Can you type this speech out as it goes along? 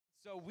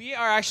We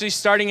are actually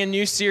starting a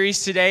new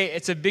series today.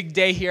 It's a big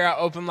day here at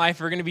Open Life.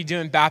 We're going to be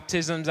doing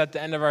baptisms at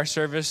the end of our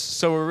service,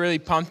 so we're really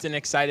pumped and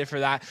excited for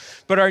that.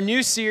 But our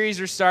new series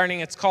we're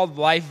starting, it's called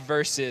Life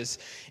Verses.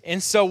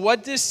 And so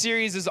what this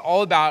series is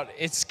all about,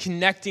 it's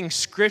connecting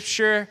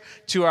Scripture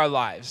to our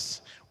lives.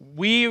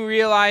 We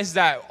realize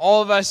that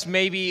all of us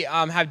maybe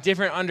have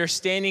different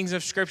understandings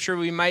of Scripture.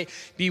 We might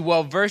be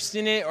well-versed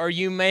in it, or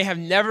you may have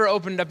never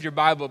opened up your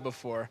Bible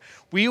before.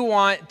 We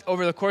want,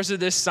 over the course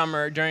of this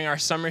summer, during our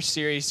summer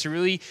series, to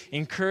really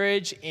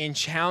encourage and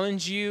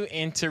challenge you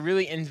and to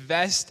really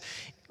invest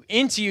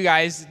into you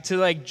guys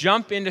to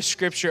jump into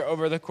Scripture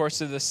over the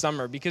course of the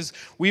summer, because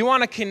we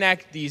want to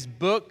connect these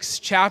books,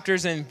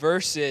 chapters, and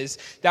verses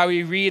that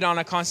we read on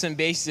a constant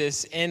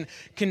basis and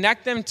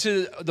connect them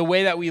to the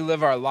way that we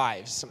live our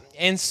lives.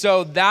 And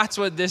so that's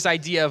what this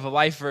idea of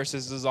Life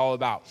Verses is all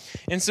about.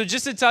 And so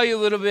just to tell you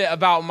a little bit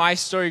about my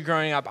story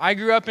growing up, I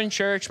grew up in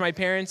church. My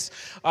parents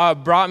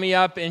brought me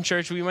up in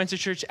church. We went to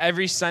church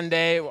every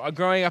Sunday.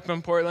 Growing up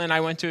in Portland, I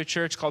went to a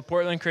church called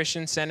Portland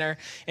Christian Center.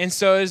 And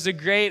so it was a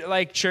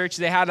great church.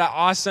 They had an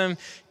awesome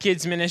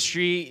kids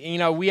ministry. You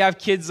know, we have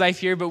Kids Life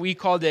here, but we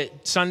called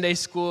it Sunday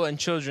School and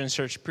Children's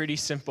Church. Pretty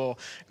simple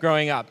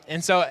growing up.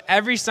 And so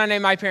every Sunday,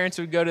 my parents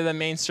would go to the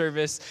main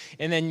service,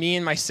 and then me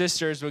and my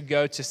sisters would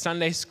go to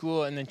Sunday School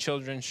and then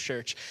Children's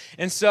Church.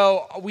 And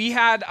so we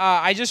had,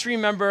 I just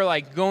remember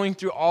going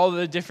through all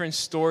the different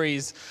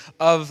stories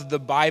of the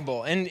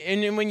Bible. And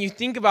when you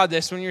think about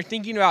this, when you're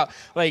thinking about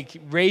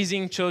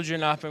raising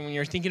children up, and when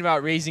you're thinking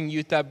about raising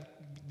youth up,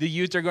 the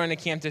youth are going to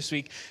camp this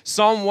week.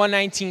 Psalm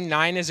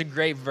 119:9 is a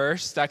great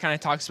verse that kind of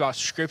talks about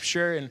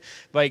Scripture and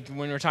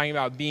when we're talking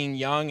about being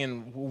young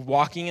and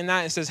walking in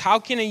that. It says, "How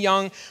can a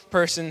young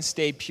person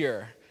stay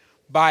pure?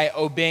 By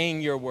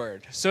obeying your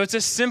word." So it's a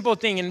simple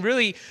thing, and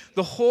really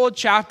the whole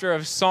chapter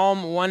of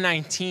Psalm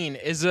 119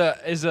 is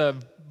a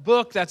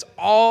book that's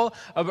or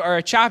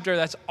a chapter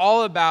that's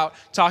all about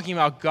talking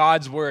about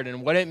God's word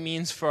and what it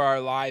means for our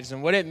lives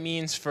and what it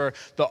means for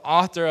the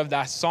author of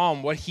that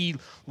psalm, what he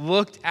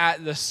looked at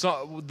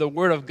the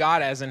word of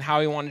God as and how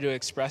he wanted to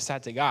express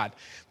that to God.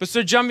 But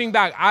so jumping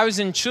back, I was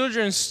in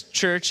children's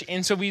church,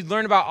 and so we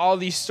learned about all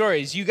these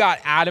stories. You got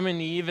Adam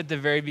and Eve at the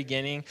very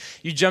beginning.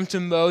 You jump to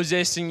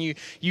Moses, and you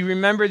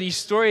remember these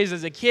stories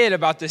as a kid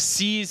about the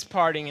seas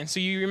parting, and so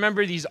you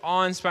remember these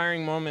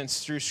awe-inspiring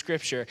moments through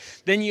Scripture.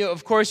 Then you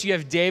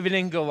have David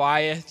and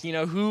Goliath. You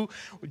know, who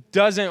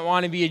doesn't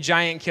want to be a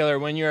giant killer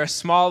when you're a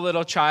small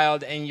little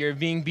child and you're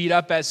being beat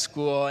up at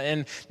school?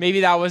 And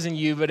maybe that wasn't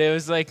you, but it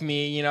was like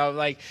me. You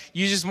know,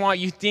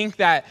 you think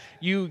that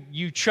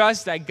you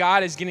trust that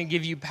God is going to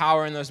give you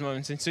power in those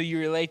moments, and so you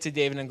relate to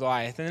David and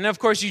Goliath. And then, of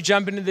course, you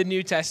jump into the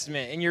New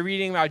Testament, and you're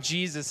reading about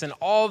Jesus and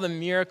all the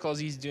miracles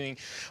he's doing,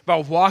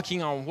 about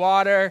walking on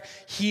water,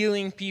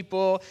 healing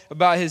people,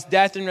 about his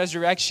death and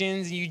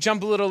resurrections. You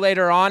jump a little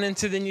later on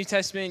into the New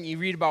Testament, and you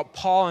read about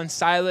Paul and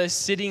Silas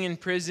sitting in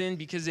prison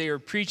because they were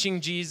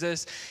preaching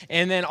Jesus,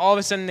 and then all of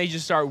a sudden they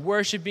just start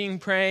worshiping,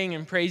 praying,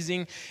 and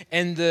praising,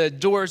 and the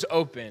doors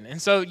open.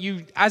 And so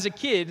you, as a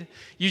kid,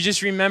 you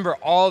just remember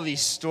all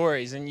these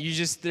stories, and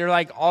they're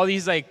all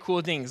these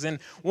cool things. And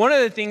one of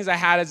the things I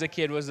had as a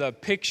kid was a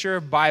picture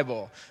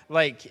Bible.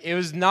 It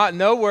was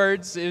no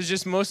words, it was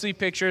just mostly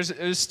pictures.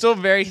 It was still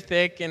very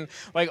thick and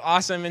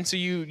awesome, and so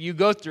you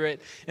go through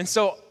it. And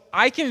so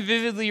I can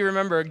vividly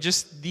remember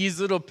just these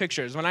little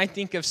pictures. When I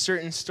think of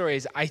certain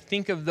stories, I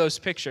think of those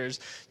pictures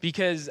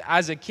because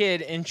as a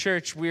kid in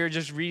church, we were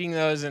just reading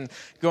those and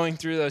going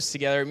through those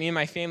together. Me and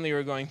my family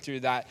were going through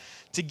that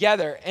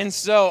together. And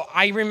so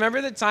I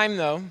remember the time,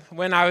 though,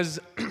 when I was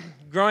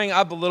growing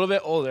up a little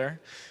bit older,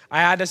 I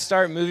had to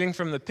start moving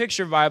from the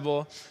picture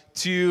Bible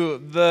to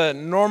the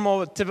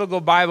normal, typical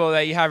Bible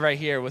that you have right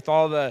here with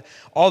all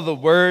the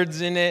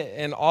words in it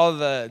and all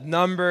the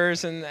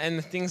numbers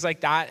and things like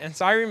that. And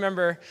so I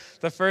remember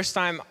the first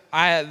time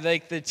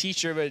the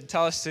teacher would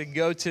tell us to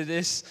go to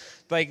this,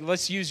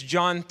 let's use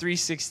John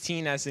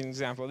 3:16 as an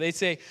example. They'd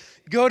say,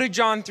 go to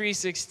John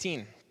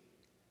 3:16.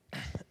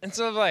 And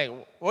so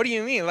I'm what do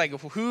you mean?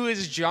 Who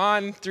is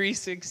John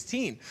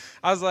 3:16?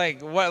 I was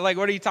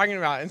what are you talking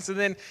about? And so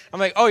then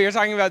I'm oh, you're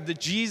talking about the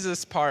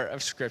Jesus part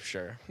of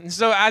Scripture. And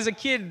so as a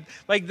kid,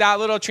 that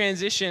little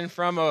transition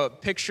from a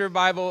picture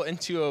Bible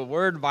into a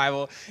word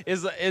Bible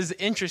is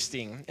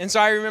interesting. And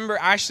so I remember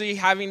actually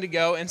having to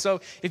go. And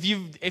so if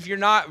you're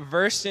not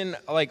versed in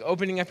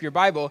opening up your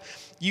Bible,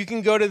 you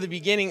can go to the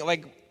beginning.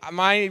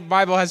 My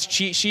Bible has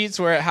cheat sheets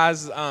where it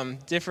has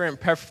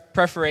different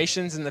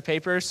perforations in the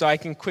paper, so I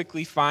can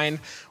quickly find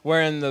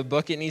where in the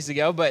book it needs to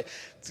go. But,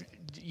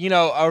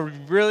 a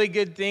really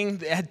good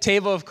thing, a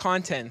table of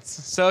contents.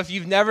 So if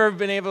you've never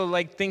been able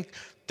to think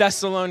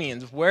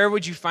Thessalonians, where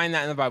would you find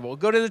that in the Bible?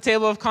 Go to the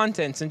table of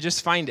contents and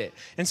just find it.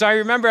 And so I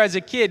remember as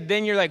a kid,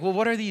 then you're well,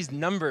 what are these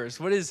numbers?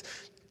 What is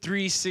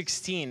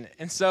 3:16.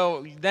 And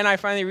so then I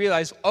finally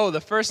realized,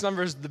 the first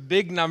number is the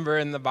big number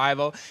in the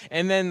Bible,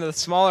 and then the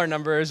smaller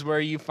number is where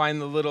you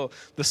find the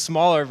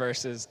smaller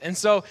verses. And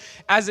so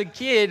as a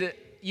kid,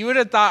 you would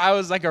have thought I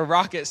was like a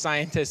rocket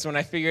scientist when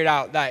I figured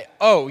out that,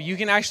 you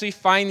can actually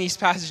find these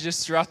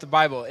passages throughout the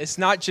Bible. It's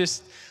not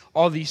just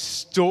all these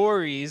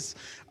stories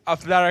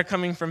that are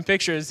coming from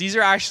pictures. These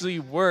are actually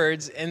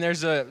words, and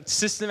there's a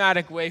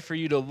systematic way for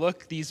you to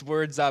look these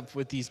words up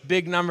with these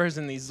big numbers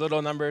and these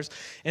little numbers.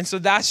 And so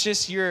that's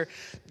just your,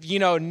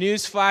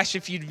 news flash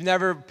if you've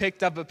never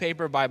picked up a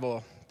paper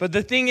Bible. But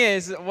the thing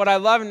is, what I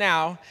love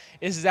now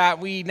is that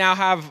we now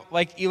have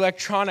like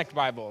electronic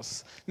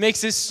Bibles. Makes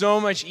this so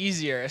much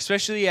easier,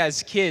 especially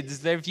as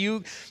kids. If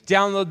you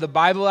download the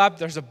Bible app,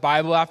 there's a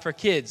Bible app for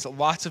kids,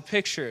 lots of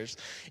pictures.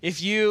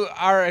 If you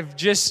are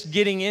just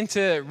getting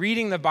into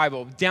reading the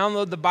Bible,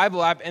 download the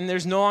Bible app, and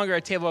there's no longer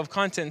a table of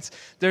contents.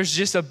 There's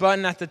just a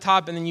button at the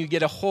top, and then you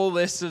get a whole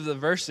list of the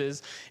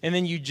verses, and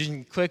then you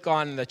just click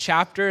on the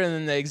chapter and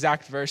then the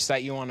exact verse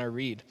that you want to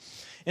read.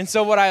 And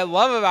so what I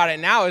love about it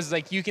now is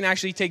like you can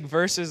actually take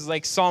verses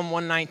like Psalm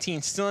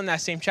 119, still in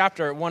that same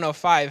chapter at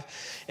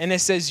 105, and it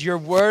says, "Your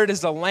word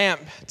is a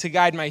lamp to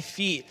guide my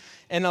feet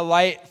and a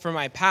light for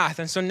my path."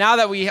 And so now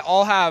that we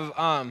all have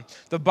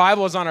the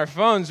Bibles on our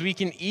phones, we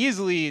can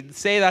easily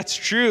say that's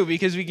true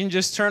because we can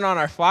just turn on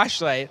our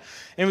flashlight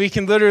and we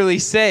can literally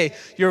say,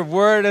 "Your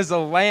word is a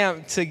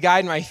lamp to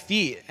guide my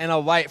feet and a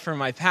light for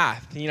my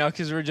path,"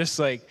 because we're just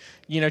like,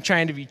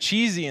 trying to be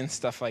cheesy and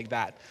stuff like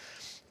that.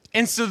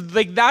 And so,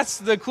 that's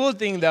the cool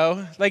thing,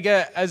 though.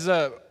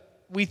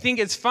 We think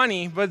it's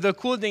funny, but the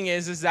cool thing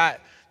is that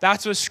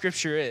that's what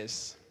Scripture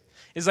is.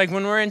 It's like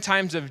when we're in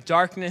times of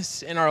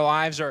darkness in our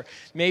lives, or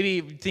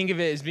maybe think of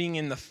it as being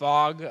in the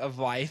fog of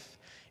life,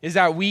 is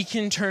that we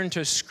can turn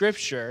to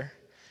Scripture.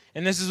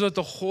 And this is what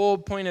the whole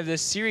point of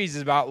this series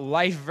is about,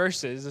 life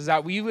verses, is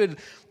that we would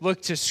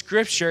look to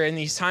Scripture in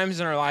these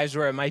times in our lives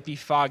where it might be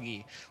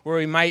foggy, where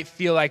we might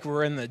feel like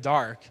we're in the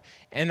dark.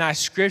 And that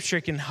Scripture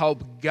can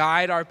help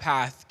guide our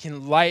path,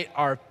 can light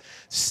our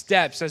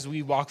steps as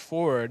we walk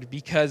forward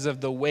because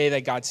of the way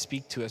that God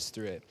speaks to us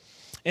through it.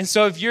 And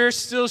so if you're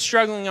still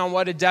struggling on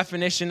what a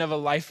definition of a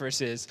life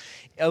verse is,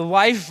 a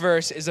life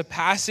verse is a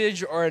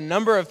passage or a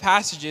number of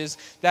passages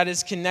that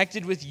is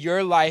connected with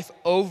your life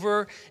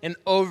over and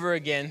over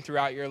again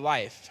throughout your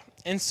life.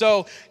 And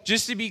so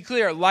just to be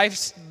clear,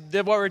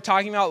 what we're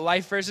talking about,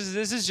 life verses,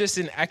 this is just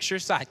an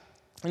exercise,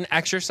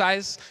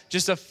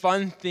 just a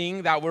fun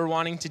thing that we're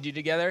wanting to do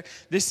together.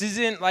 This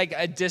isn't like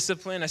a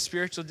discipline, a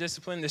spiritual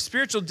discipline. The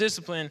spiritual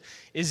discipline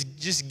is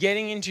just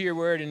getting into your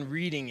word and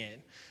reading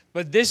it.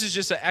 But this is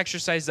just an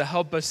exercise to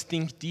help us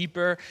think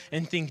deeper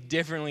and think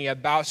differently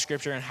about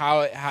Scripture and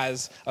how it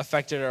has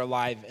affected our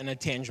life in a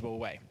tangible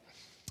way.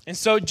 And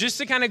so just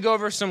to kind of go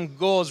over some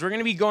goals, we're going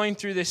to be going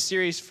through this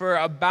series for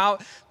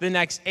about the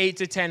next 8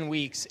 to 10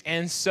 weeks.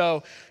 And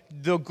so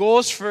the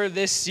goals for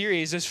this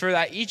series is for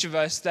that each of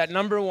us, that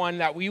number one,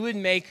 that we would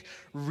make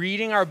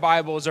reading our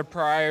Bibles a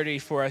priority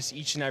for us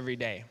each and every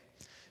day.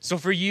 So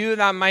for you,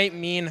 that might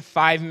mean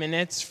 5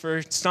 minutes.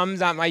 For some,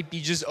 that might be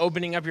just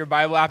opening up your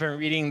Bible app and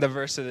reading the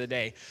verse of the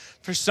day.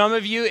 For some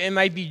of you, it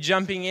might be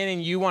jumping in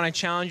and you want to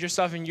challenge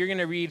yourself and you're going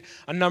to read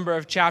a number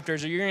of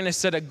chapters, or you're going to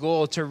set a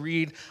goal to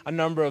read a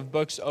number of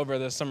books over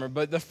the summer.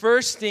 But the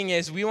first thing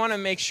is we want to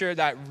make sure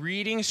that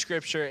reading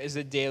Scripture is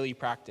a daily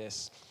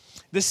practice.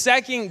 The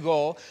second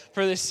goal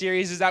for this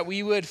series is that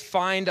we would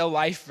find a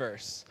life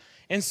verse.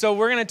 And so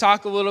we're going to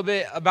talk a little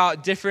bit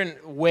about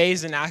different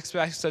ways and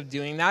aspects of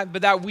doing that,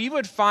 but that we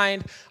would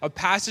find a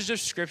passage of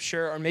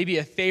Scripture or maybe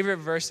a favorite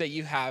verse that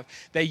you have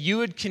that you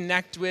would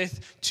connect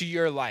with to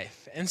your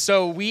life. And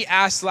so we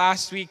asked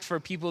last week for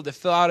people to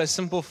fill out a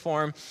simple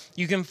form.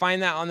 You can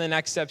find that on the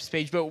Next Steps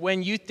page. But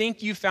when you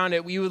think you found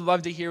it, we would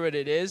love to hear what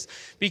it is,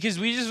 because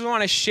we just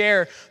want to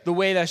share the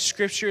way that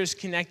Scripture is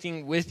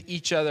connecting with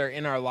each other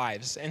in our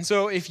lives. And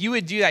so if you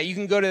would do that, you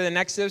can go to the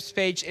Next Steps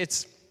page.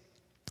 It's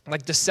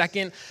like the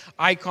second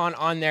icon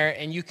on there,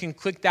 and you can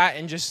click that,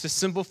 and just a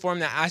simple form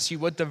that asks you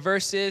what the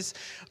verse is,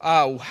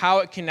 how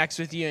it connects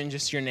with you, and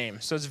just your name.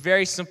 So it's a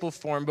very simple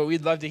form, but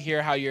we'd love to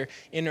hear how you're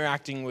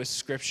interacting with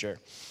Scripture.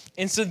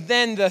 And so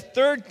then the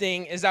third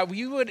thing is that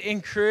we would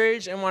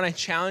encourage and want to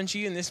challenge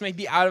you, and this may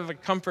be out of a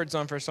comfort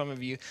zone for some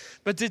of you,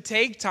 but to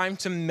take time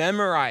to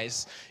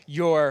memorize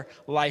your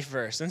life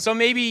verse. And so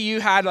maybe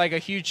you had like a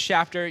huge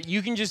chapter.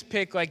 You can just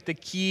pick like the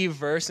key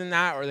verse in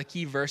that or the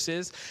key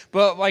verses.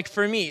 But like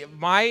for me,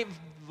 my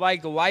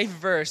life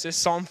verse is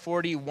Psalm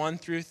 41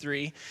 through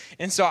 3.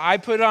 And so I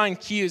put it on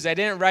cues. I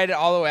didn't write it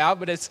all the way out,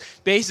 but it's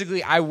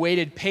basically, I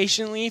waited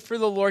patiently for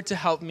the Lord to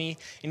help me,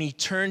 and he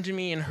turned to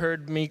me and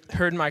heard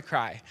my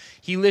cry.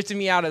 He lifted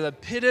me out of the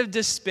pit of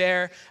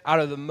despair,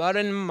 out of the mud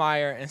and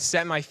mire, and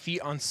set my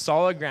feet on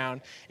solid ground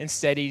and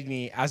steadied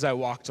me as I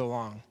walked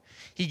along.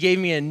 He gave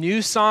me a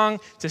new song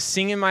to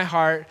sing in my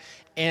heart,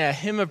 and a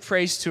hymn of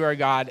praise to our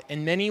God,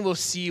 and many will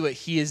see what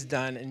he has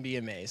done and be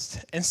amazed.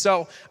 And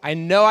so I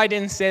know I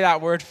didn't say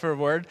that word for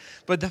word,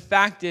 but the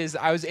fact is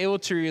I was able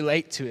to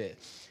relate to it.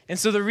 And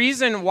so the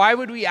reason, why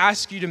would we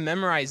ask you to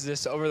memorize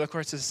this over the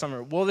course of the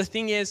summer? Well, the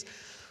thing is,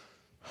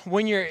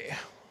 when you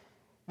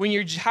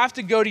have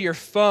to go to your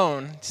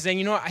phone to say,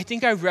 you know what, I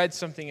think I read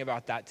something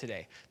about that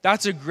today.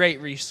 That's a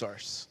great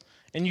resource.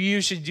 And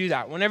you should do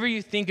that. Whenever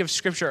you think of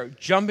scripture,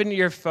 jump into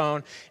your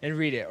phone and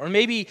read it. Or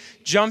maybe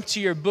jump to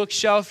your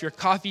bookshelf, your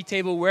coffee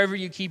table, wherever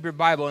you keep your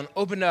Bible, and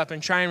open it up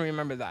and try and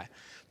remember that.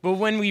 But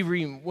when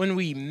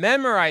we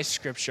memorize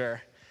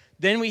scripture,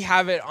 then we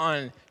have it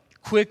on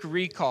quick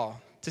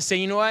recall to say,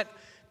 you know what?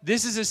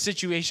 This is a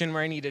situation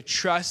where I need to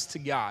trust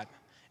God.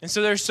 And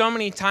so there's so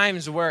many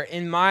times where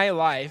in my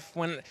life,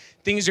 when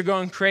things are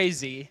going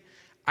crazy,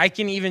 I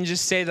can even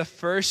just say the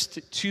first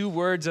 2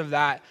 words of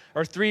that,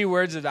 or 3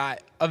 words of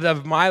that,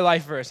 of my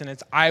life verse, and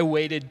it's, I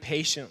waited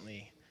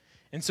patiently.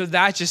 And so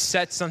that just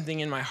sets something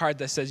in my heart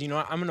that says, you know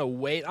what, I'm going to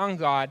wait on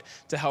God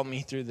to help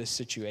me through this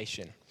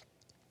situation.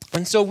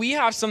 And so we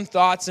have some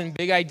thoughts and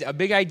a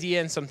big idea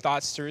and some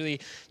thoughts to really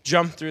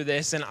jump through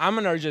this. And I'm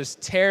going to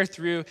just tear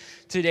through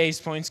today's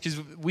points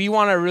because we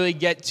want to really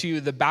get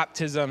to the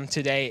baptism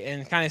today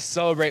and kind of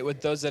celebrate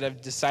with those that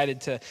have decided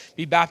to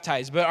be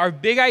baptized. But our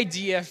big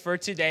idea for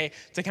today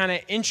to kind of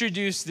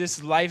introduce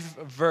this life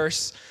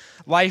verses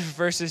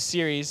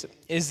series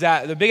is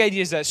that the big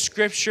idea is that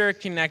Scripture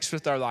connects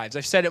with our lives.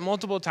 I've said it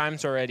multiple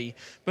times already,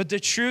 but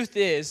the truth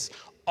is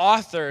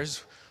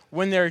authors,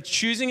 when they're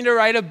choosing to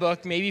write a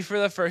book, maybe for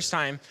the first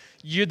time,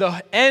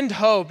 the end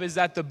hope is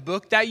that the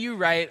book that you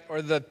write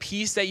or the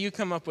piece that you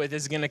come up with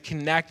is going to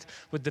connect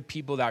with the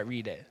people that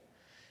read it.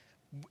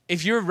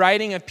 If you're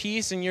writing a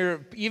piece and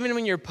even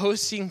when you're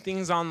posting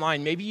things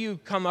online, maybe you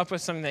come up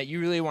with something that you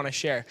really want to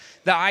share.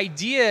 The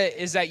idea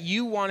is that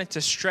you want it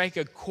to strike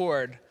a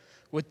chord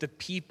with the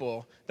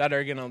people that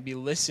are going to be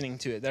listening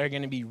to it, that are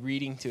going to be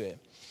reading to it.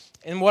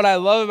 And what I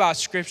love about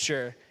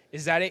Scripture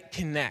is that it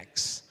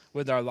connects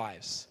with our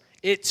lives.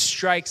 It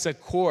strikes a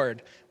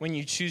chord when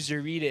you choose to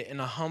read it in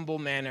a humble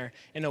manner,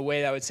 in a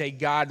way that would say,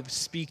 God,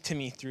 speak to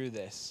me through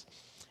this.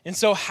 And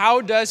so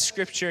how does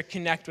Scripture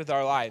connect with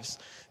our lives?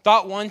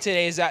 Thought 1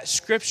 today is that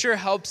Scripture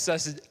helps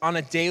us on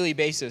a daily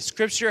basis.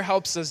 Scripture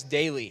helps us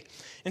daily.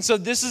 And so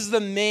this is the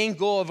main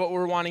goal of what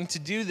we're wanting to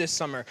do this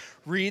summer,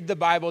 read the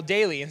Bible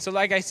daily. And so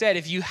like I said,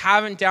 if you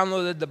haven't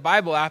downloaded the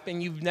Bible app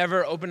and you've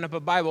never opened up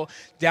a Bible,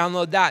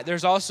 download that.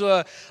 There's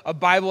also a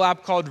Bible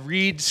app called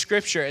Read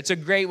Scripture. It's a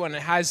great one.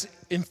 It has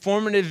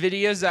informative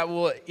videos that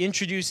will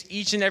introduce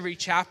each and every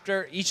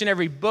chapter, each and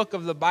every book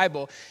of the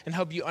Bible and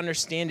help you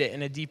understand it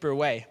in a deeper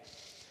way.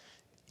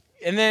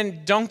 And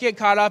then don't get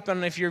caught up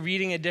on if you're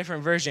reading a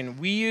different version.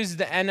 We use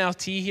the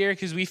NLT here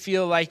because we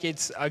feel like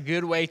it's a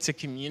good way to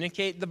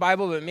communicate the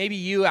Bible, but maybe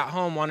you at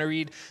home want to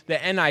read the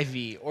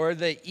NIV or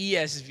the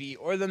ESV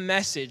or the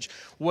Message,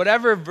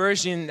 whatever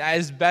version that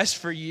is best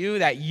for you,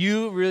 that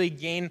you really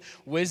gain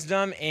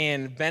wisdom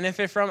and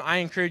benefit from. I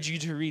encourage you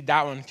to read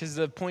that one because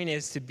the point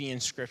is to be in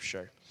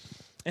Scripture.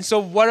 And so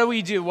what do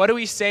we do? What do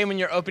we say when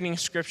you're opening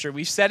Scripture?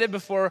 We've said it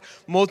before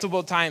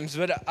multiple times,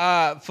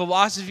 but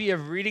philosophy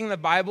of reading the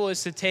Bible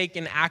is to take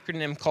an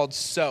acronym called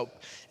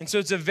SOAP. And so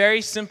it's a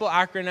very simple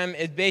acronym.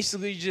 It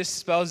basically just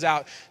spells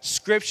out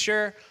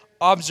Scripture,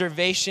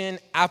 observation,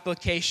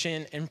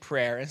 application, and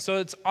prayer. And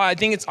so I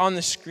think it's on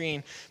the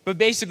screen. But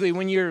basically,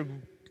 when you're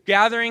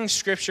gathering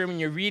Scripture, when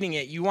you're reading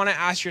it, you want to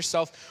ask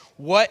yourself,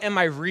 what am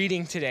I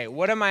reading today?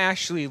 What am I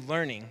actually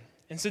learning?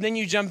 And so then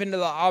you jump into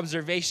the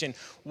observation.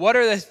 What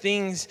are the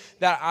things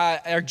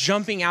that are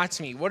jumping out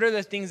to me? What are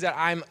the things that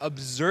I'm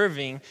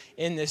observing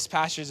in this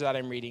passage that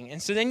I'm reading?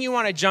 And so then you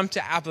want to jump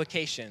to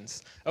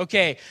applications.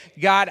 Okay,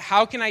 God,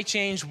 how can I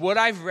change what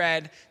I've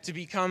read to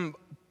become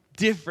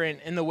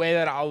different in the way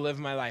that I'll live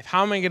my life?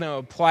 How am I going to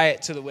apply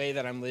it to the way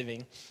that I'm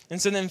living?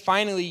 And so then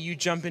finally you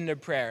jump into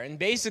prayer. And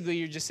basically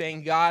you're just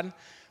saying, God,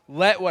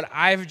 let what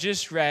I've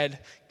just read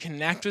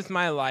connect with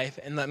my life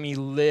and let me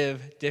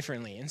live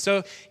differently. And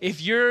so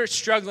if you're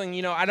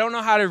struggling, I don't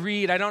know how to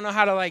read, I don't know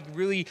how to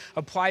really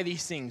apply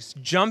these things,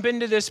 jump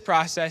into this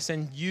process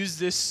and use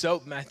this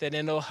SOAP method,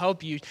 and it'll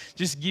help you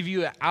just give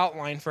you an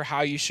outline for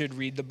how you should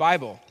read the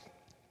Bible.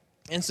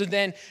 And so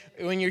then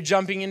when you're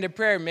jumping into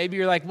prayer, maybe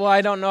you're like, well,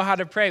 I don't know how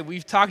to pray.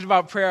 We've talked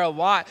about prayer a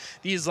lot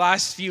these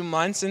last few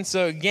months. And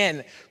so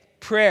again,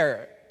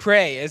 pray.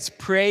 It's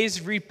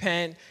praise,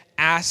 repent,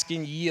 ask,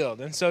 and yield.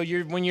 And so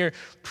when you're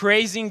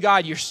praising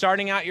God, you're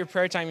starting out your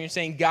prayer time, you're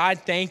saying,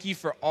 God, thank you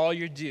for all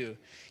you do.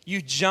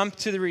 You jump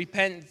to the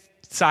repent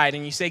side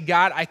and you say,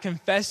 God, I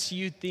confess to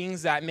you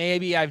things that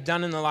maybe I've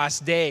done in the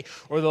last day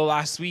or the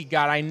last week.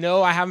 God, I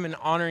know I haven't been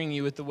honoring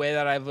you with the way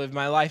that I've lived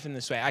my life in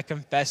this way. I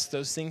confess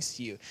those things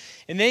to you.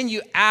 And then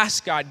you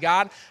ask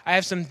God, I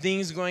have some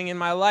things going in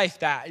my life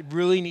that I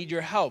really need your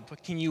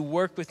help. Can you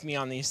work with me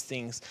on these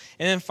things?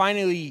 And then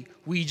finally,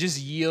 we just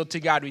yield to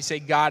God. We say,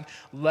 God,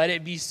 let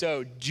it be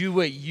so. Do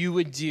what you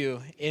would do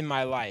in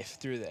my life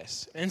through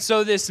this. And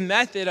so this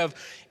method of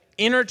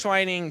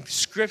intertwining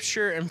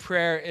Scripture and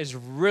prayer is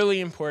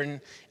really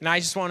important, and I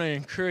just want to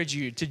encourage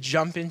you to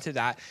jump into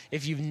that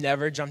if you've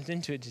never jumped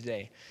into it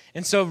today.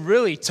 And so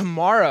really,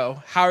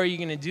 tomorrow, how are you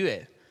going to do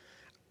it?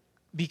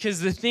 Because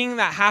the thing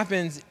that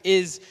happens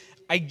is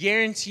I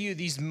guarantee you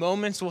these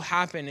moments will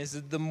happen is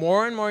that the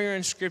more and more you're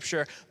in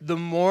Scripture, the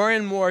more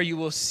and more you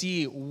will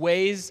see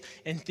ways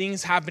and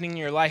things happening in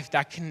your life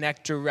that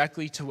connect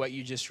directly to what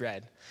you just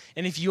read.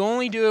 And if you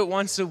only do it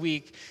once a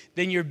week,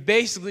 then you're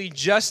basically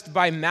just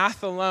by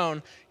math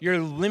alone, you're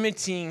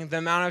limiting the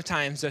amount of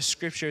times that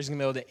Scripture is going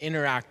to be able to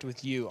interact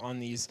with you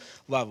on these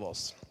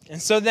levels. And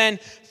so then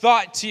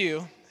thought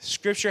two,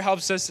 Scripture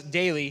helps us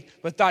daily,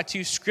 but thought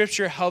two,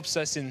 Scripture helps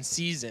us in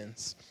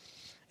seasons.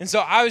 And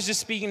so I was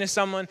just speaking to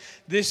someone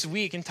this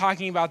week and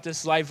talking about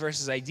this life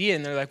verses idea,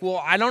 and they're like,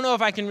 well, I don't know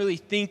if I can really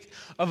think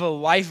of a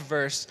life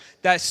verse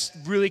that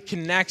really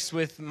connects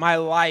with my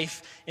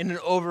life in an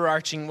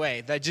overarching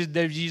way, that just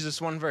there's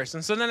Jesus one verse.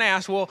 And so then I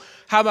asked, well,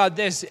 how about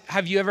this?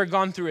 Have you ever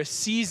gone through a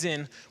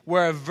season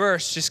where a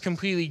verse just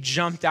completely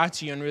jumped out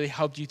to you and really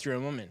helped you through a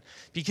moment?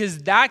 Because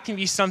that can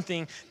be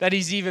something that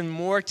is even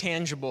more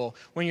tangible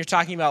when you're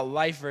talking about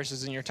life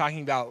verses and you're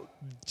talking about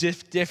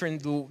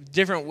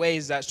different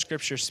ways that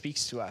Scripture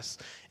speaks to us.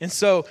 And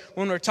so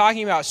when we're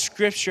talking about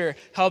Scripture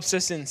helps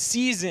us in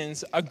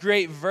seasons, a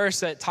great verse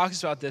that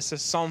talks about this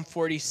is Psalm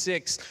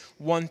 46,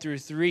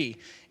 1-3.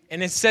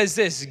 And it says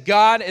this: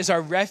 God is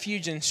our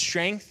refuge and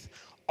strength,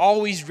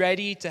 always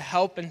ready to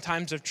help in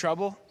times of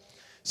trouble.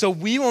 So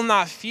we will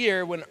not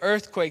fear when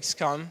earthquakes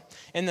come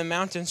and the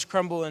mountains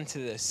crumble into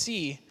the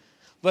sea.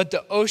 Let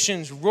the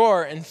oceans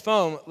roar and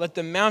foam. Let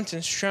the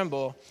mountains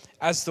tremble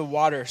as the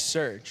waters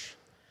surge.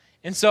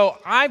 And so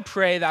I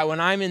pray that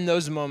when I'm in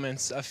those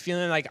moments of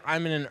feeling like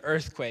I'm in an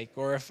earthquake,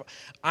 or if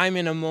I'm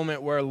in a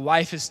moment where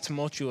life is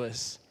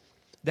tumultuous,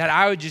 that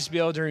I would just be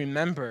able to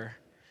remember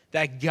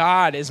that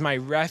God is my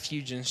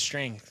refuge and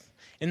strength.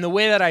 And the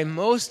way that I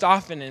most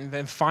often have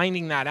been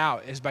finding that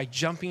out is by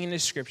jumping into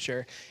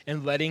Scripture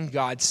and letting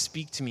God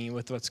speak to me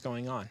with what's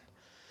going on.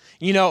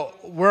 You know,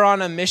 we're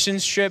on a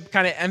missions trip,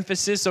 kind of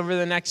emphasis over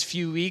the next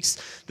few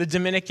weeks. The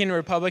Dominican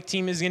Republic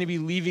team is going to be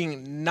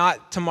leaving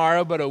not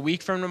tomorrow, but a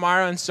week from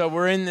tomorrow. And so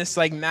we're in this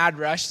like mad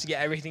rush to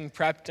get everything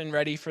prepped and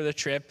ready for the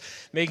trip,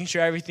 making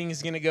sure everything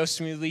is going to go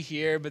smoothly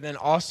here, but then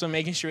also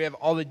making sure we have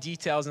all the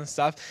details and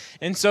stuff.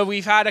 And so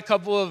we've had a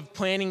couple of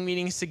planning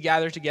meetings to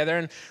gather together.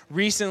 And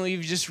recently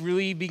we've just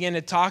really begun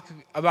to talk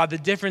about the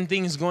different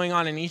things going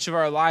on in each of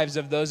our lives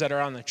of those that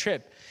are on the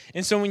trip.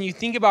 And so when you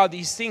think about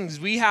these things,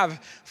 we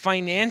have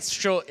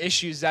financial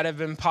issues that have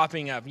been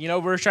popping up. You know,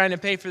 we're trying to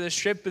pay for this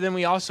trip, but then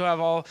we also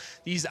have all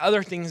these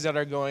other things that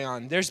are going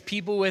on. There's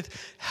people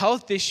with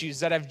health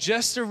issues that have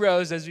just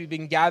arose as we've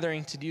been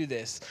gathering to do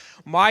this.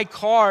 My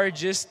car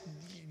just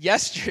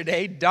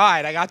yesterday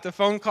died. I got the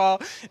phone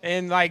call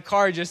and my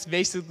car just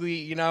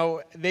basically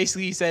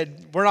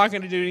said, we're not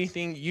going to do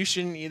anything. You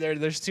shouldn't either.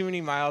 There's too many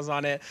miles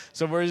on it.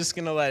 So we're just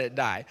going to let it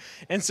die.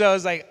 And so I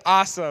was like,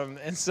 awesome.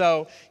 And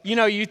so,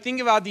 you think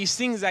about these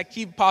things that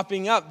keep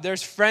popping up.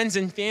 There's friends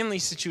and family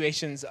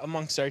situations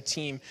amongst our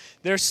team.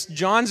 There's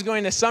John's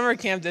going to summer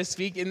camp this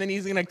week, and then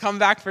he's going to come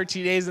back for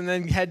 2 days and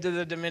then head to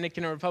the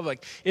Dominican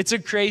Republic. It's a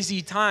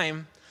crazy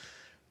time.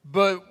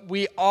 But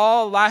we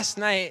all last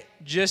night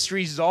just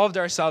resolved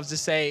ourselves to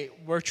say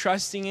we're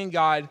trusting in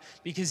God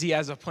because He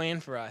has a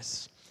plan for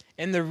us.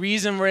 And the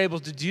reason we're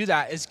able to do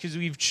that is because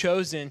we've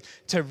chosen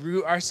to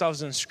root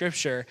ourselves in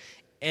Scripture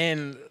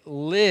and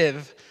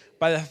live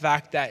by the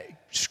fact that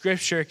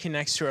Scripture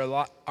connects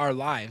to our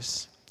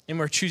lives. And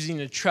we're choosing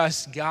to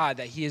trust God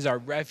that He is our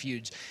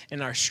refuge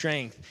and our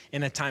strength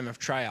in a time of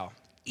trial.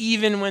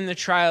 Even when the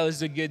trial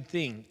is a good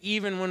thing,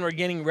 even when we're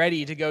getting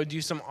ready to go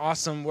do some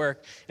awesome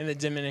work in the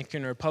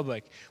Dominican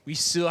Republic, we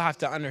still have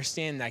to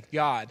understand that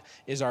God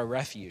is our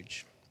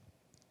refuge.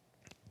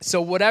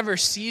 So whatever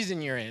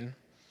season you're in,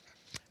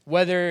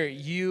 whether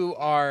you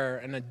are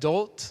an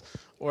adult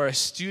or a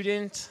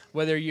student,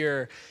 whether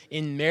you're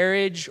in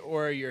marriage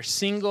or you're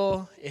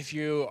single, if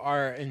you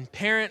are in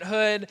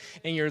parenthood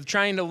and you're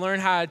trying to learn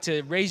how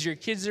to raise your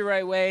kids the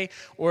right way,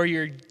 or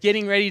you're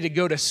getting ready to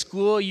go to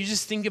school, you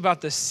just think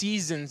about the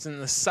seasons and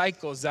the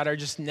cycles that are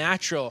just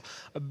natural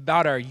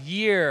about our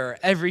year,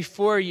 every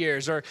 4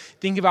 years, or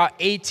think about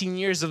 18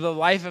 years of the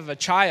life of a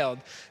child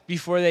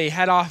before they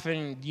head off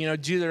and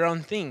do their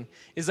own thing.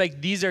 It's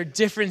like these are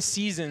different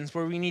seasons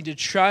where we need to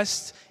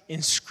trust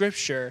in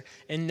Scripture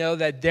and know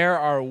that there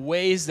are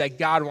ways that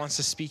God wants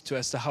to speak to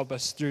us to help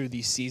us through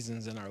these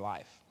seasons in our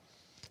life.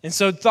 And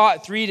so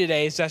thought 3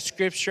 today is that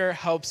Scripture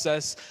helps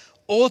us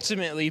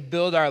ultimately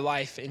build our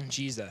life in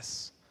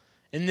Jesus.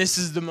 And this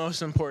is the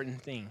most important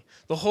thing.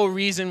 The whole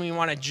reason we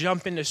want to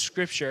jump into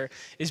Scripture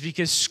is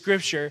because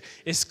Scripture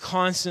is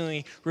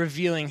constantly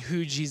revealing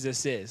who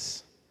Jesus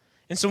is.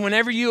 And so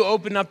whenever you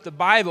open up the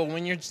Bible,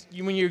 when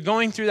you're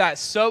going through that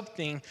soap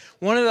thing,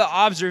 one of the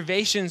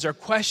observations or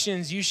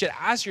questions you should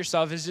ask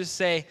yourself is just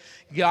say,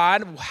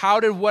 God, how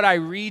did what I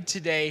read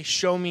today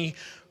show me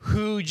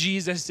who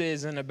Jesus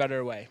is in a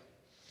better way?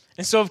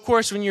 And so, of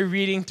course, when you're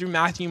reading through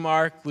Matthew,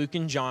 Mark, Luke,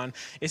 and John,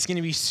 it's going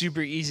to be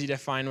super easy to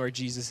find where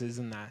Jesus is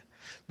in that.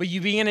 But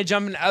you begin to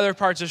jump into other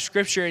parts of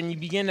Scripture and you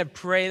begin to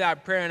pray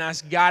that prayer and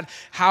ask God,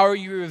 how are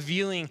you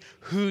revealing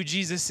who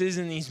Jesus is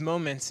in these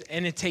moments?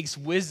 And it takes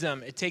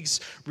wisdom. It takes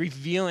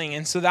revealing.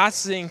 And so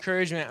that's the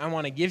encouragement I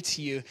want to give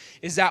to you,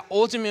 is that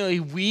ultimately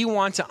we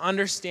want to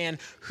understand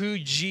who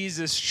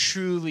Jesus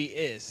truly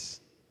is.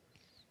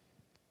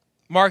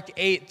 Mark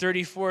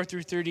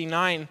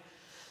 8:34-39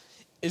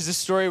 is the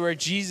story where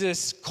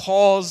Jesus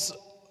calls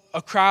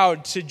a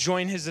crowd to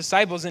join his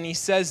disciples, and he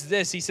says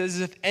this. He says,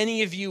 if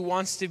any of you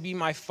wants to be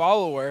my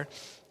follower,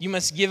 you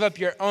must give up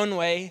your own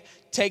way,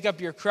 take up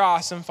your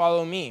cross, and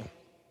follow me.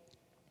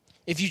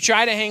 If you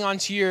try to hang on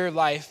to your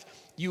life,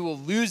 you will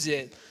lose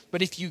it.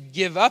 But if you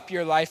give up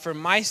your life for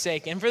my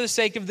sake and for the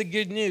sake of the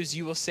good news,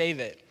 you will save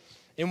it.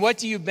 And what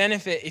do you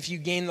benefit if you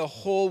gain the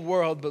whole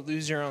world but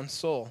lose your own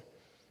soul?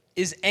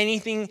 Is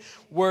anything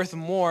worth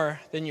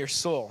more than your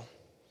soul?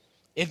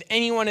 If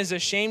anyone is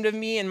ashamed of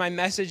me and my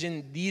message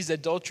in these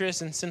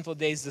adulterous and sinful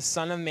days, the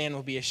Son of Man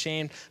will be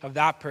ashamed of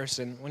that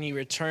person when he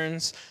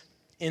returns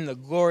in the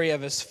glory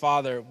of his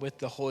Father with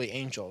the holy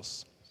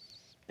angels.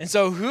 And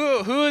so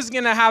who is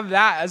going to have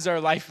that as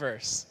our life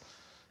verse?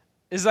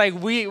 It's like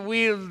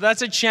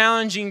that's a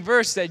challenging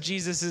verse that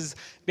Jesus is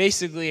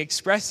basically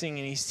expressing,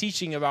 and he's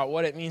teaching about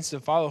what it means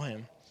to follow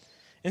him.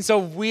 And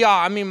so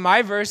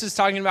my verse is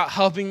talking about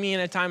helping me in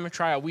a time of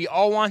trial. We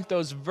all want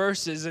those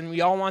verses, and we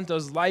all want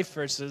those life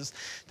verses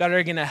that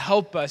are going to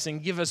help us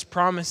and give us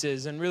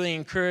promises and really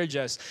encourage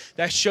us,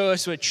 that show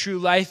us what true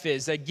life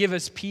is, that give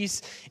us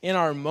peace in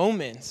our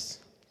moments.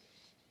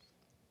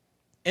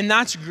 And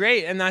that's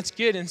great, and that's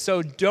good. And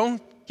so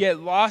don't get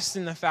lost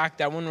in the fact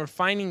that when we're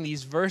finding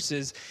these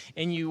verses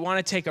and you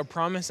want to take a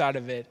promise out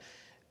of it,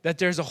 that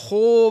there's a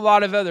whole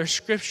lot of other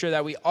scripture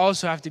that we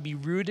also have to be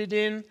rooted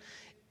in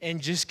and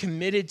just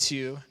committed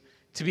to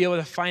be able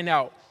to find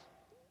out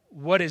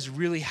what is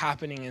really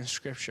happening in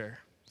Scripture.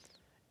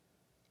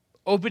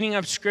 Opening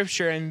up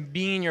Scripture and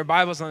being in your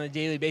Bibles on a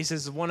daily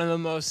basis is one of the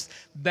most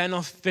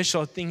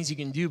beneficial things you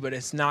can do, but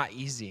it's not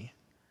easy.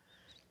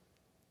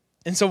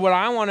 And so what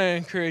I want to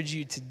encourage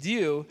you to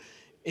do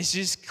is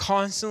just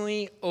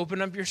constantly open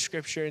up your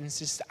Scripture and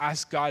just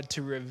ask God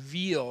to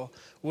reveal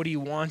what he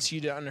wants you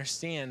to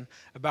understand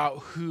about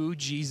who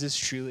Jesus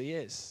truly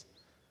is.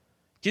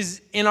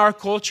 Because in our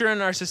culture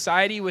and our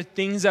society, with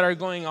things that are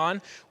going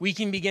on, we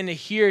can begin to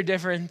hear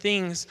different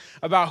things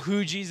about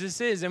who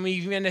Jesus is. And we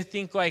begin to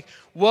think like,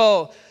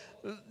 well,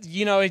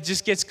 it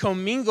just gets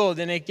commingled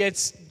and it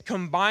gets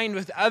combined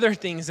with other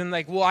things. And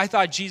like, well, I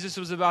thought Jesus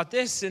was about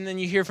this. And then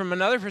you hear from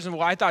another person,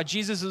 well, I thought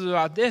Jesus was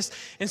about this.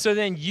 And so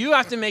then you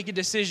have to make a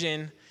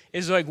decision,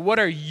 is like, what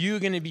are you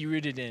going to be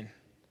rooted in?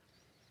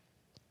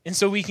 And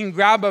so we can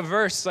grab a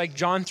verse like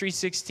John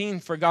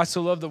 3:16, for God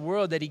so loved the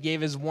world that he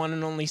gave his one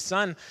and only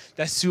Son,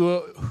 that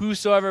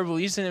whosoever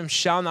believes in him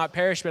shall not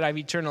perish but have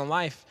eternal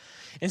life.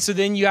 And so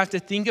then you have to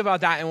think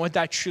about that and what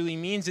that truly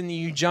means, and then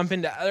you jump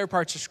into other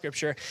parts of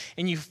Scripture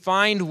and you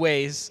find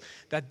ways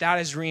that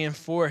is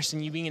reinforced,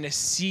 and you begin to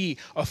see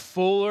a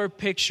fuller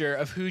picture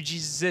of who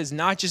Jesus is,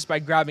 not just by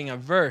grabbing a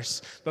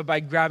verse, but by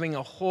grabbing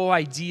a whole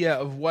idea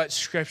of what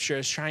Scripture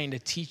is trying to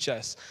teach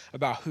us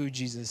about who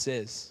Jesus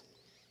is.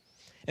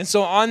 And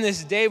so on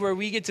this day where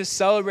we get to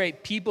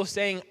celebrate people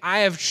saying, I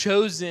have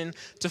chosen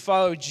to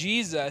follow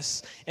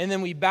Jesus, and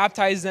then we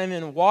baptize them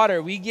in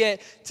water, we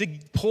get to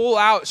pull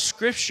out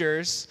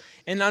scriptures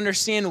and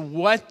understand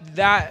what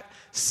that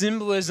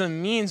symbolism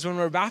means when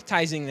we're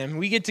baptizing them.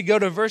 We get to go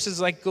to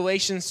verses like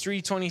Galatians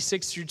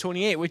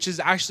 3:26-28, which is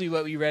actually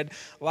what we read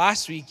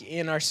last week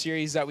in our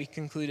series that we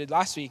concluded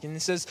last week. And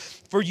it says,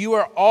 for you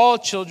are all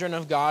children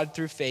of God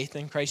through faith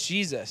in Christ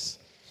Jesus.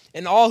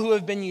 And all who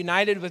have been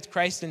united with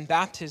Christ in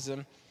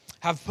baptism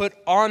have put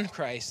on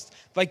Christ,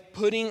 like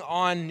putting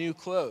on new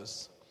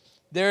clothes.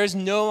 There is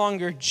no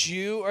longer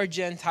Jew or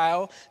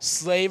Gentile,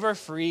 slave or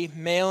free,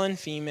 male and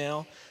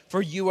female,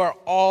 for you are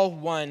all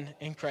one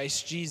in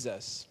Christ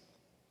Jesus.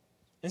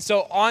 And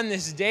so on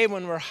this day,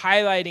 when we're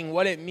highlighting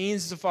what it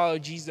means to follow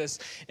Jesus,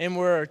 and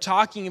we're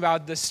talking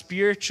about the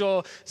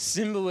spiritual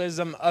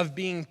symbolism of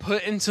being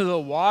put into the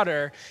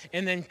water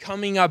and then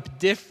coming up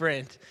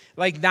different,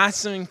 like that's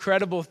some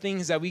incredible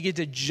things that we get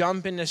to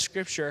jump into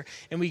Scripture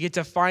and we get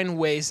to find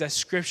ways that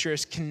Scripture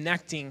is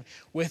connecting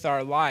with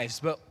our lives.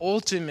 But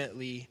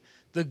ultimately,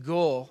 the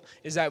goal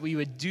is that we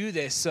would do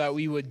this so that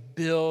we would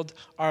build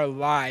our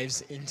lives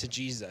into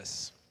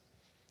Jesus.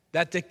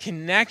 That the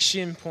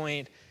connection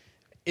point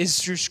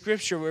is through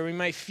Scripture, where we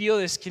might feel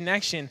this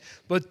connection,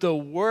 but the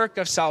work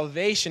of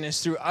salvation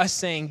is through us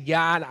saying,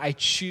 God, I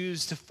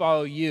choose to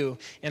follow you,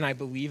 and I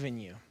believe in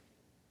you.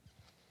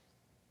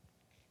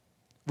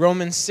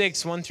 Romans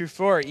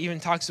 6:1-4 even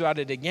talks about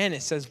it again.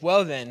 It says,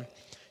 well then,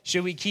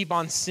 should we keep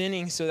on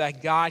sinning so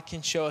that God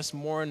can show us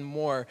more and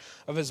more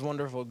of his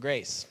wonderful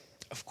grace?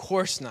 Of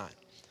course not.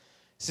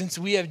 Since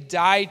we have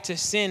died to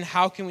sin,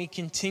 how can we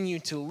continue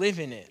to live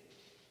in it?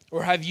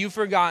 Or have you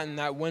forgotten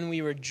that when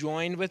we were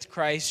joined with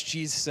Christ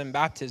Jesus in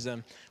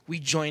baptism, we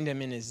joined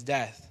him in his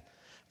death?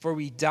 For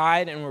we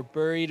died and were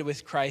buried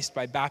with Christ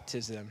by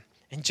baptism,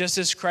 And just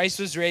as Christ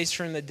was raised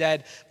from the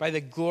dead by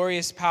the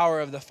glorious power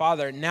of the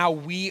Father, now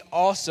we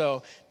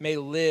also may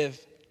live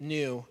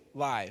new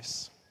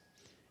lives.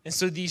 And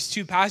so these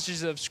two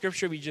passages of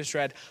Scripture we just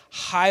read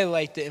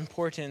highlight the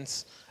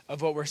importance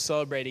of what we're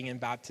celebrating in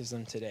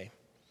baptism today.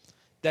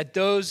 That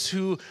those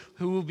who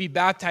will be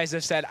baptized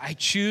have said, I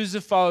choose to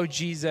follow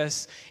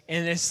Jesus,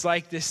 and it's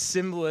like this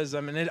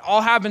symbolism, and it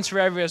all happens for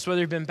every us,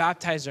 whether you've been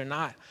baptized or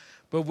not,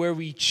 but where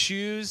we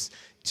choose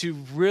to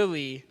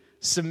really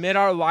submit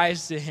our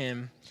lives to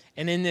him.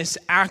 And in this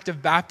act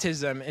of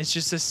baptism, it's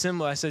just a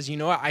symbol that says, you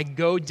know what, I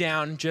go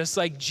down just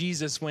like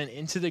Jesus went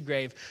into the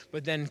grave,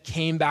 but then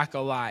came back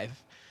alive.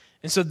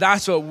 And so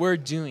that's what we're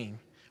doing.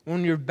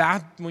 When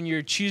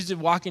you choose to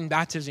walk in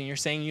baptism, you're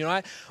saying, you know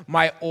what,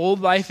 my old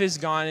life is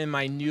gone and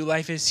my new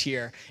life is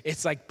here.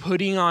 It's like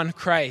putting on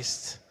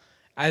Christ,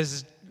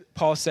 as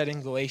Paul said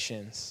in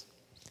Galatians.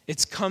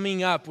 It's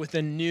coming up with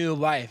a new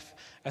life,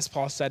 as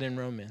Paul said in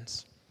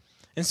Romans.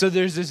 And so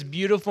there's this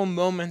beautiful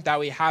moment that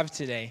we have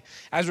today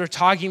as we're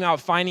talking about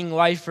finding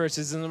life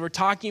verses and we're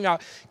talking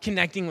about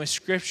connecting with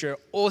Scripture.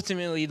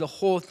 Ultimately, the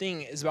whole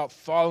thing is about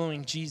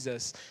following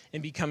Jesus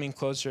and becoming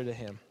closer to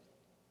him.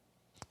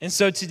 And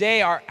so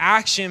today, our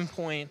action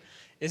point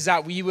is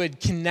that we would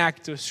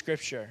connect with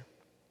Scripture.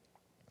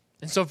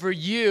 And so for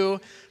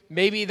you,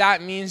 maybe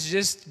that means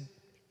just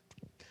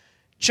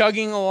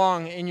chugging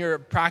along in your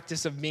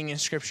practice of being in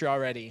Scripture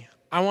already.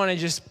 I want to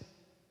just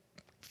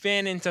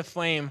fan into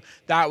flame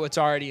that what's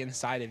already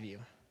inside of you.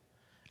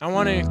 I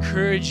want to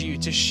encourage you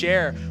to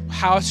share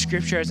how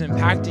Scripture has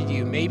impacted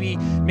you. Maybe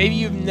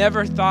you've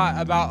never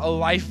thought about a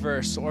life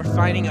verse or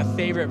finding a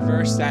favorite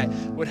verse that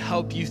would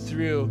help you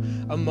through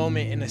a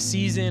moment in a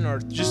season or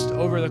just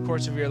over the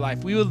course of your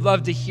life. We would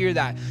love to hear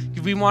that.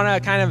 We want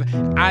to kind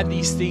of add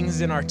these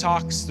things in our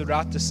talks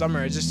throughout the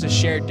summer just to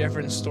share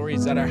different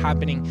stories that are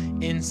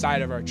happening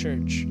inside of our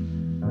church.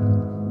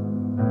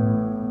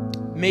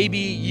 Maybe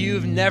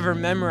you've never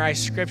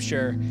memorized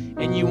Scripture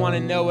and you want to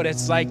know what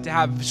it's like to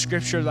have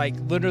Scripture like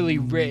literally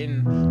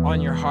written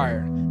on your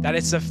heart. That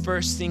it's the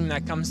first thing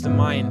that comes to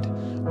mind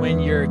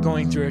when you're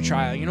going through a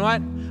trial. You know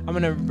what?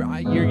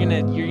 You're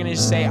gonna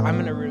say, I'm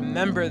gonna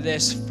remember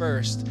this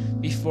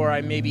first before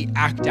I maybe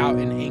act out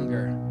in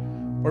anger.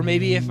 Or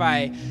maybe if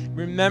I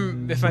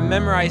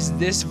memorize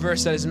this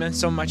verse that has meant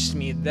so much to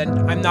me,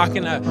 then I'm not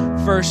going to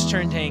first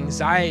turn to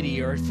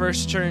anxiety or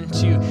first turn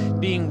to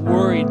being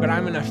worried, but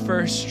I'm going to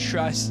first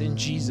trust in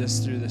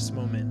Jesus through this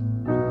moment.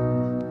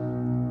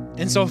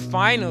 And so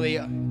finally,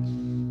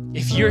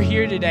 if you're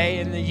here today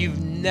and you've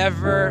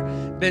never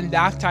been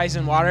baptized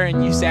in water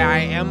and you say, I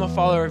am a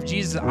follower of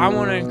Jesus, I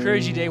want to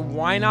encourage you today,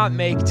 why not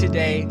make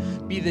today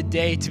be the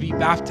day to be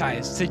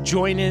baptized, to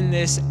join in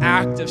this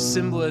act of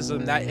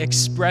symbolism that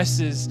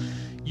expresses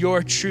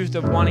your truth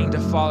of wanting to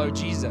follow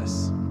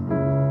Jesus.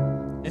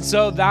 And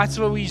so that's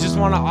what we just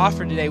want to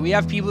offer today. We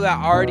have people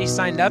that already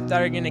signed up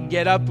that are going to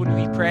get up when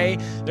we pray.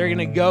 They're going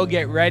to go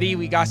get ready.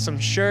 We got some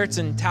shirts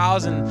and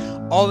towels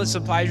and all the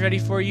supplies ready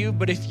for you.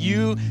 But if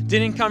you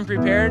didn't come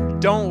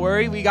prepared, don't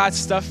worry. We got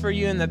stuff for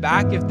you in the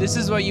back. If this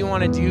is what you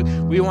want to do,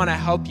 we want to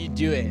help you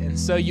do it. And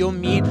so you'll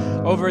meet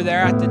over there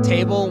at the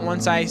table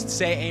once I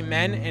say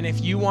amen. And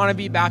if you want to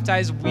be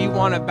baptized, we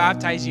want to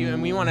baptize you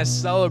and we want to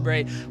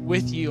celebrate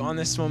with you on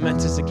this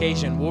momentous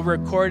occasion. We'll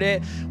record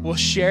it. We'll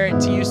share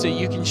it to you so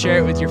you can share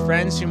it with your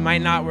friends who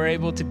might not were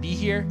able to be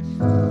here.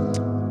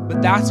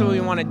 But that's what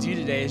we want to do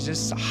today, is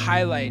just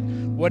highlight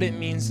what it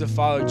means to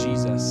follow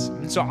Jesus.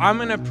 And so I'm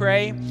going to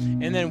pray,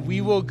 and then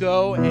we will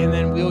go, and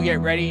then we'll get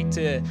ready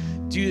to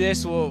do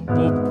this. We'll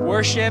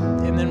worship,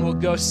 and then we'll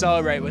go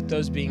celebrate with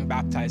those being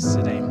baptized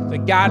today.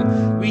 But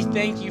God, we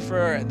thank you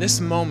for this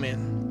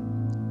moment.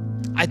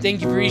 I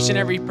thank you for each and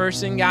every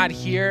person, God,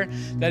 here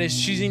that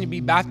is choosing to be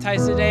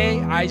baptized today.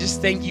 I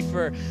just thank you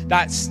for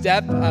that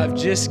step of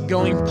just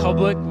going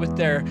public with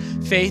their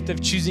faith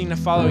of choosing to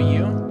follow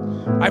you.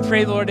 I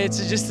pray, Lord,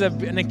 it's just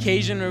an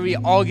occasion where we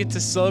all get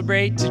to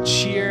celebrate, to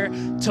cheer,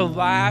 to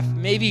laugh,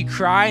 maybe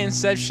cry and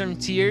shed some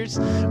tears.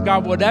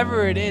 God,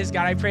 whatever it is,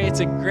 God, I pray it's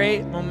a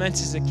great,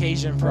 momentous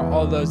occasion for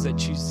all those that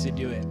choose to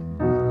do it.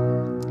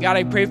 God,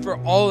 I pray for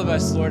all of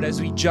us, Lord,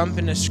 as we jump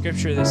into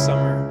Scripture this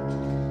summer.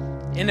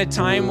 In a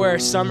time where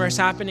summer's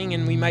happening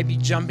and we might be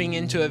jumping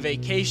into a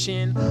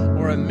vacation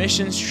or a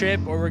missions trip,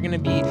 or we're going to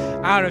be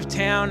out of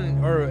town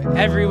or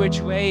every which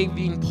way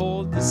being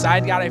pulled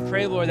aside, God, I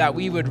pray, Lord, that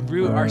we would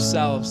root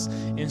ourselves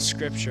in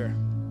Scripture.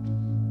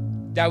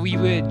 That we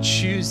would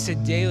choose to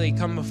daily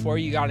come before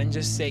you, God, and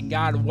just say,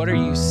 God, what are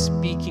you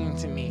speaking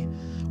to me?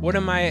 What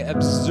am I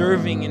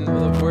observing in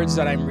the words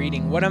that I'm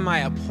reading? What am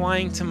I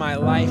applying to my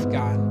life,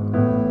 God?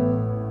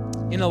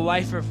 In a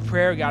life of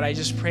prayer, God, I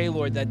just pray,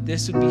 Lord, that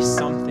this would be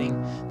something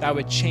that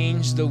would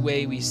change the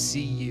way we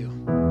see you.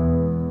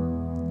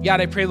 God,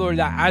 I pray, Lord,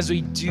 that as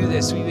we do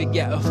this, we would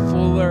get a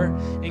fuller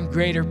and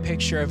greater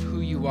picture of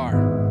who you are.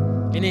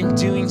 And in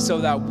doing so,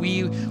 that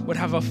we would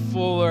have a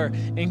fuller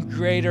and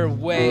greater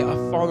way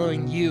of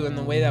following you in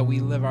the way that we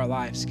live our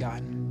lives,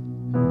 God.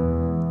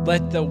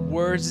 Let the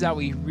words that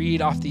we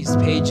read off these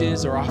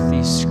pages or off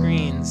these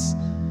screens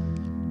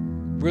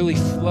really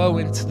flow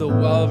into the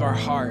well of our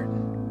heart,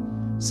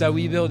 so that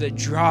we be able to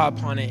draw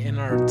upon it in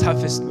our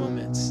toughest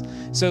moments,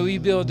 so we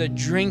be able to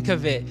drink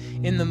of it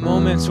in the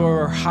moments where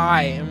we're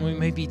high and we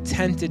may be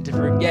tempted to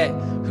forget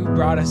who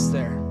brought us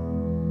there.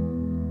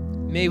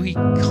 May we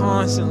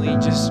constantly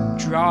just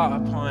draw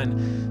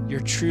upon your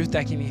truth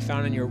that can be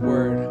found in your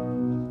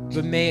word,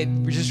 but may it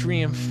just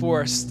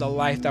reinforce the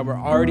life that we're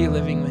already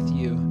living with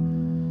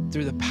you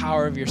through the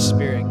power of your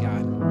Spirit,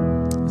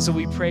 God. So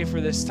we pray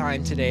for this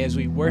time today as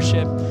we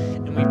worship,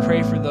 and we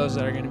pray for those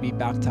that are going to be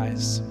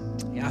baptized.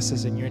 We ask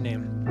this in your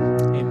name.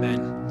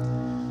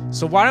 Amen.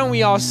 So why don't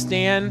we all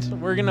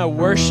stand? We're going to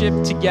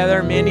worship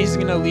together. Mandy's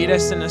going to lead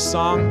us in a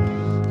song.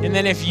 And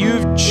then if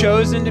you've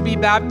chosen to be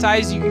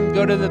baptized, you can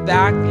go to the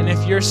back. And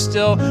if you're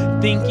still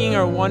thinking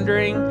or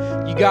wondering,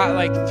 you got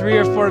like 3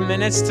 or 4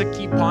 minutes to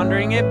keep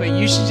pondering it, but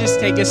you should just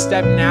take a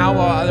step now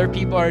while other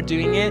people are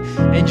doing it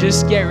and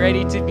just get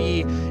ready to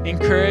be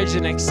encouraged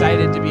and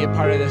excited to be a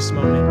part of this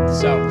moment.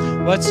 So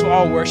let's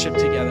all worship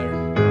together.